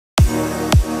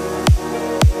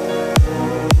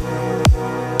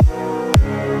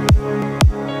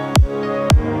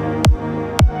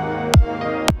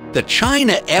The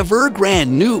China Evergrande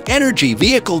New Energy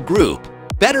Vehicle Group,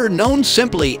 better known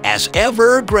simply as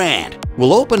Evergrande,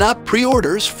 will open up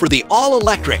pre-orders for the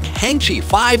all-electric Hengchi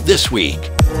 5 this week.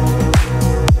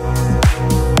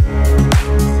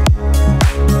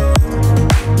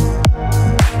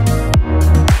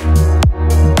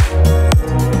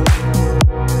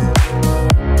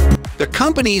 The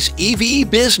company's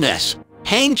EV business,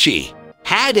 Hengchi,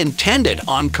 had intended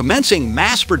on commencing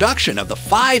mass production of the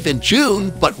 5 in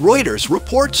June, but Reuters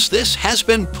reports this has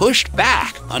been pushed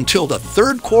back until the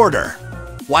third quarter.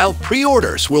 While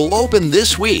pre-orders will open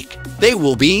this week, they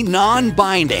will be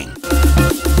non-binding.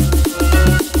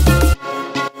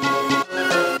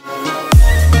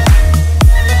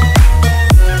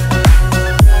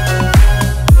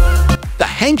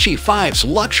 The Hengchi 5's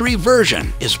luxury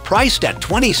version is priced at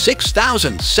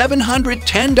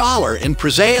 $26,710 in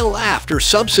pre-sale after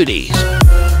subsidies.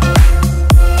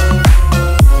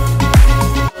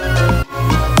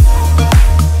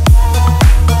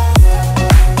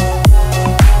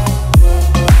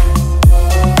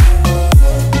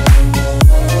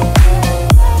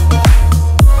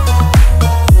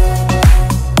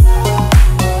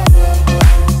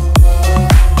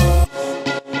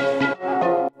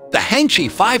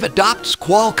 Hengchi 5 adopts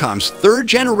Qualcomm's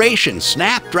third-generation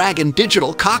Snapdragon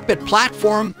digital cockpit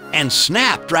platform and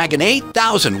Snapdragon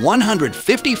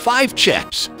 8155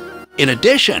 chips. In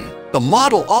addition, the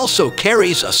model also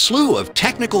carries a slew of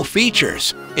technical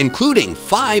features, including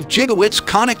 5 gigawatts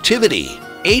connectivity,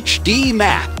 HD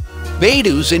map,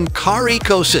 Baidu's in-car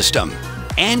ecosystem,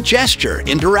 and gesture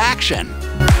interaction.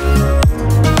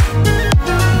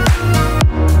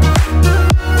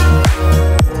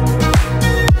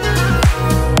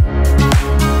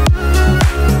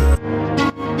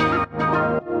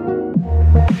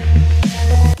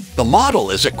 The model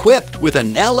is equipped with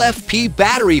an LFP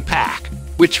battery pack,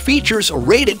 which features a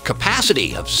rated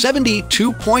capacity of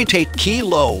 72.8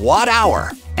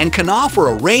 kWh and can offer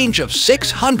a range of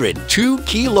 602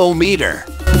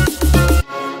 km.